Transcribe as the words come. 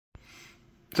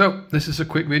So this is a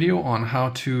quick video on how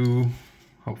to,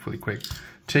 hopefully quick,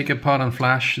 take apart and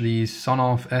flash these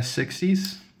Sonoff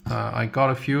S60s. I got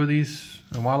a few of these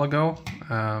a while ago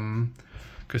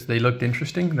because they looked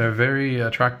interesting. They're very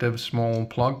attractive small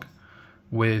plug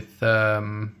with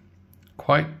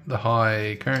quite the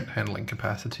high current handling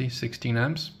capacity, 16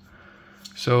 amps.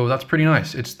 So that's pretty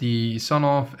nice. It's the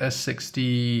Sonoff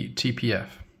S60TPF.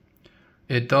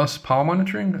 It does power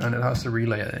monitoring and it has the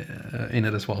relay in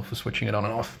it as well for switching it on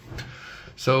and off.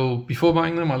 So before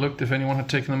buying them, I looked if anyone had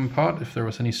taken them apart, if there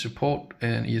was any support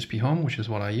in ESP Home, which is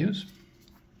what I use.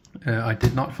 I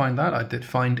did not find that. I did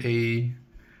find a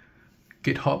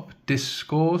GitHub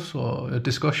discourse or a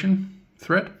discussion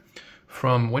thread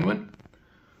from WinWin.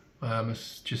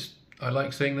 It's just, I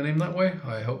like saying the name that way.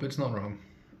 I hope it's not wrong.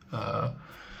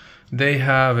 They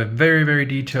have a very, very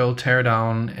detailed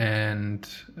teardown and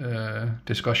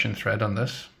discussion thread on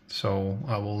this, so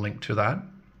I will link to that.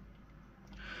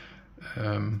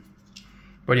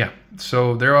 But yeah,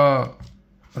 so there are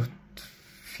a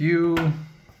few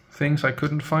things I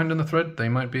couldn't find in the thread. They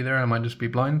might be there, I might just be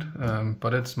blind,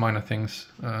 but it's minor things.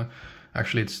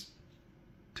 Actually, it's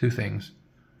two things.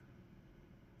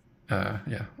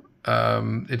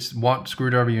 It's what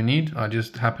screwdriver you need. I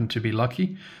just happen to be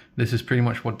lucky. This is pretty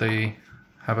much what they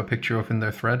have a picture of in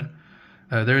their thread.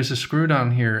 There is a screw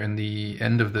down here in the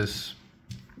end of this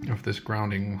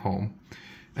grounding hole,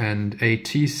 and a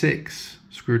T6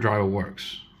 screwdriver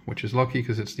works, which is lucky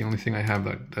because it's the only thing I have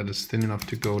that is thin enough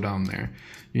to go down there.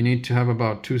 You need to have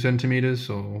about 2 centimeters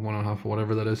or 1.5 or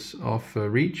whatever that is of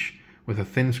reach with a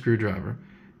thin screwdriver.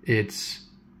 It's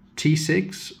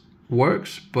T6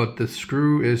 works, but the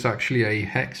screw is actually a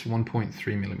hex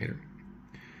 1.3 millimeter.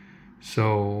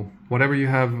 So whatever you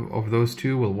have of those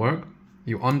two will work.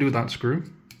 You undo that screw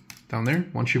down there.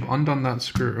 Once you've undone that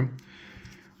screw,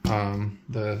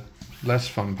 the less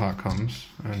fun part comes,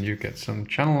 and you get some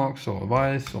channel locks or a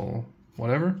vise or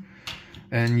whatever,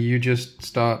 and you just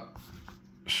start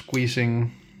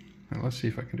squeezing. Let's see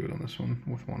if I can do it on this one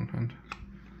with one hand.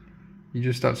 You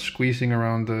just start squeezing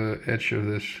around the edge of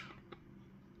this.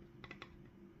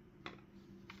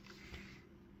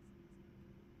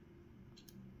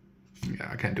 Yeah,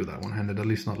 I can't do that one-handed, at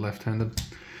least not left-handed.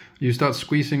 You start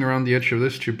squeezing around the edge of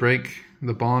this to break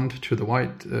the bond to the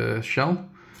white shell,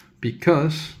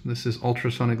 because this is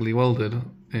ultrasonically welded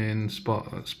in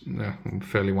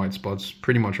fairly white spots,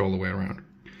 pretty much all the way around.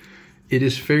 It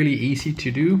is fairly easy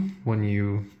to do when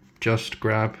you just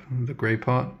grab the gray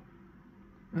part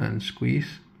and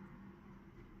squeeze.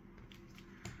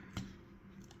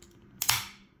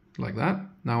 Like that.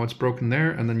 Now it's broken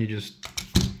there, and then you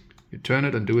turn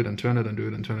it and do it and turn it and do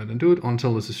it and turn it and do it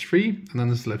until this is free, and then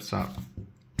this lifts out.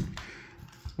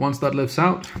 Once that lifts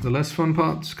out, the less fun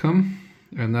parts come,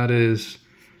 and that is,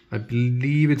 I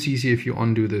believe it's easy if you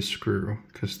undo this screw,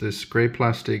 because this gray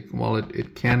plastic, while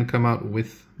it can come out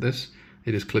with this,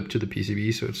 it is clipped to the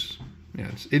PCB, so it's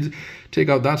take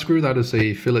out that screw. That is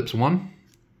a Phillips 1,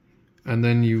 and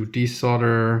then you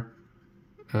desolder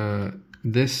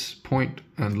this point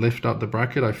and lift out the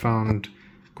bracket. I found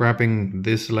grabbing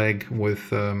this leg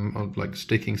with like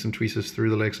sticking some tweezers through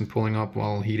the legs and pulling up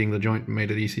while heating the joint made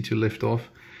it easy to lift off.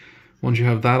 Once you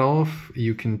have that off,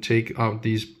 you can take out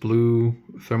these blue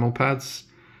thermal pads,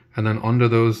 and then under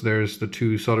those there's the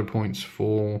 2 solder points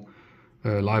for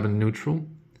live and neutral.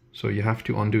 So you have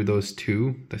to undo those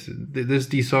two. This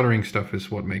desoldering stuff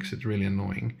is what makes it really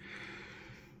annoying.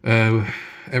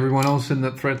 Everyone else in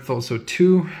that thread thought so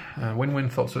too.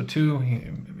 WinWin thought so too.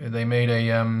 They made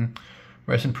a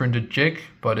resin printed jig,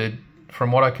 but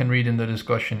from what I can read in the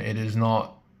discussion, it is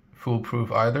not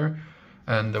foolproof either.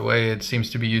 And the way it seems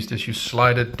to be used is you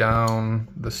slide it down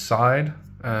the side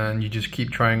and you just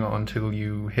keep trying it until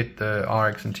you hit the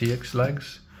RX and TX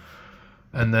legs,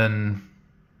 and then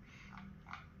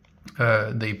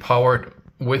they power it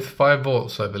with 5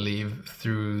 volts, I believe,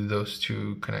 through those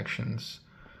 2 connections.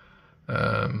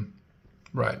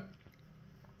 Right,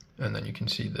 and then you can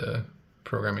see the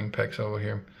programming pegs over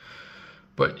here.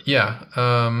 But yeah,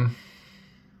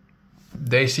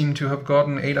 they seem to have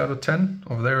gotten 8 out of 10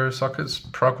 of their sockets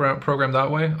programmed that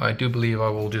way. I do believe I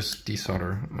will just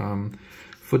desolder.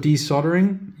 For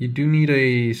desoldering, you do need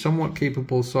a somewhat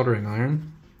capable soldering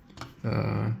iron.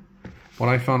 What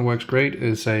I found works great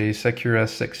is a Secure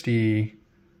S60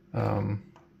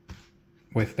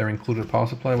 with their included power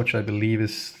supply, which I believe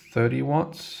is 30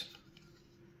 watts.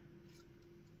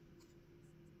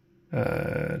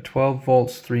 12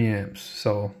 volts, 3 amps,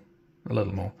 so a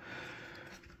little more.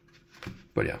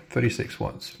 But yeah, 36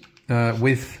 watts.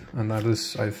 With, and that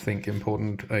is, I think,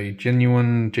 important, a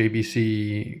genuine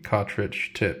JBC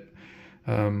cartridge tip.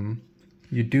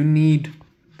 You do need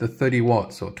the 30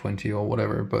 watts or 20 or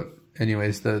whatever, but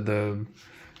anyways, the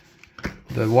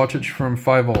wattage from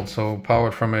 5 volts, so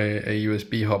powered from a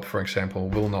USB hub, for example,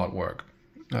 will not work.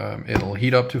 It'll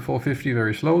heat up to 450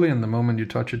 very slowly, and the moment you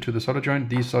touch it to the solder joint,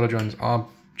 these solder joints are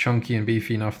chunky and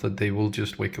beefy enough that they will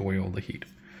just wick away all the heat.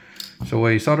 So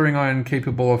a soldering iron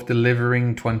capable of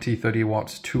delivering 20-30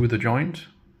 watts to the joint.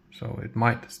 So it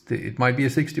might be a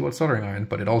 60 watt soldering iron,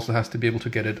 but it also has to be able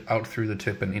to get it out through the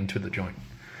tip and into the joint.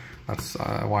 That's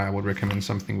why I would recommend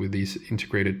something with these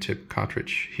integrated tip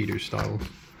cartridge heater styles.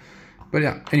 But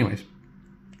yeah, anyways,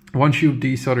 once you've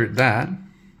desoldered that,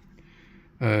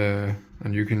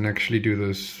 and you can actually do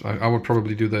this, I would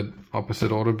probably do that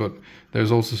opposite order, but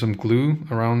there's also some glue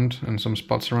around and some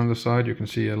spots around the side. You can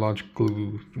see a large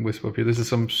glue wisp up here. This is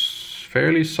some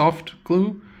fairly soft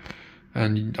glue,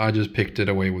 and I just picked it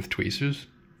away with tweezers.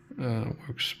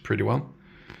 Works pretty well.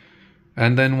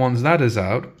 And then once that is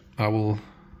out, I will,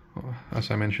 as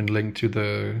I mentioned, link to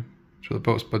the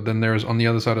post. But then there's, on the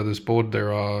other side of this board,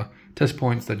 there are test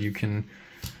points that you can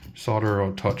solder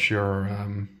or touch your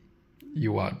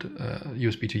UART,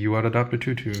 USB to UART adapter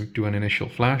to do an initial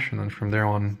flash, and then from there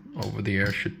on, over the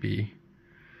air should be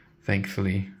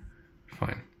thankfully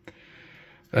fine.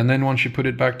 And then once you put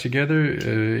it back together,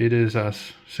 it is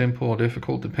as simple or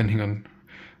difficult, depending on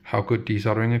how good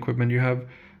desoldering equipment you have,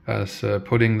 as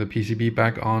putting the PCB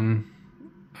back on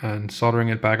and soldering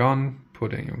it back on,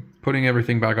 putting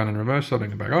everything back on in reverse,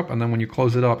 soldering it back up, and then when you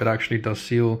close it up, it actually does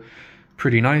seal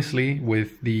pretty nicely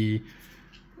with the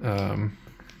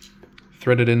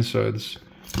threaded inserts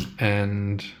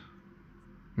and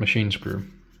machine screw.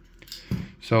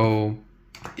 So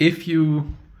if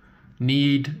you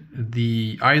need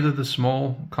either the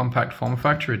small compact form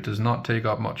factor, it does not take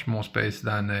up much more space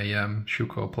than a shoe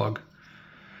coil plug,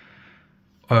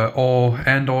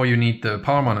 or you need the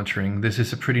power monitoring, this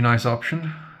is a pretty nice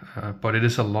option, but it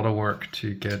is a lot of work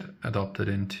to get adopted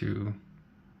into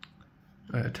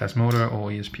test motor or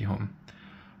ESP home.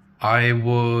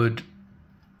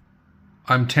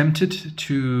 I'm tempted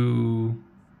to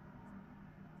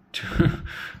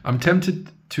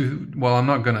well, I'm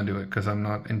not gonna do it because I'm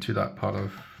not into that part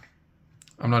of,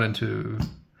 I'm not into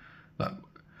that.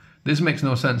 This makes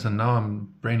no sense, and now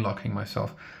I'm brain locking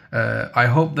myself. I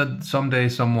hope that someday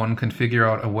someone can figure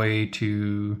out a way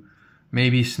to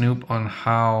maybe snoop on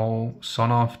how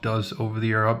Sonoff does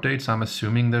over-the-air updates. I'm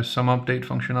assuming there's some update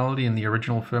functionality in the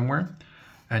original firmware,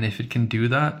 and if it can do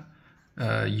that,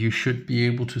 you should be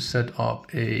able to set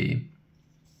up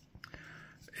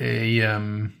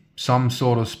some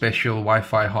sort of special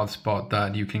Wi-Fi hotspot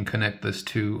that you can connect this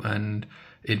to, and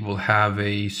it will have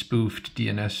a spoofed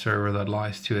DNS server that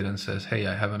lies to it and says, hey,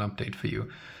 I have an update for you.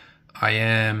 I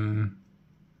am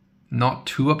not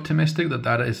too optimistic that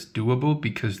that is doable,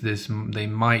 because they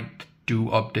might do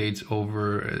updates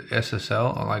over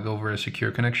SSL, like over a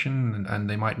secure connection, and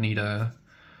they might need a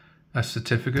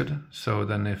certificate. So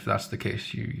then if that's the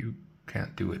case, you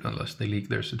can't do it unless they leak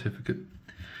their certificate.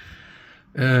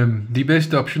 The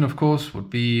best option, of course, would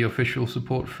be official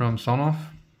support from Sonoff,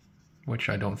 which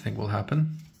I don't think will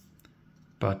happen.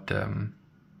 But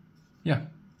yeah,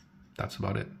 that's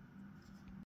about it.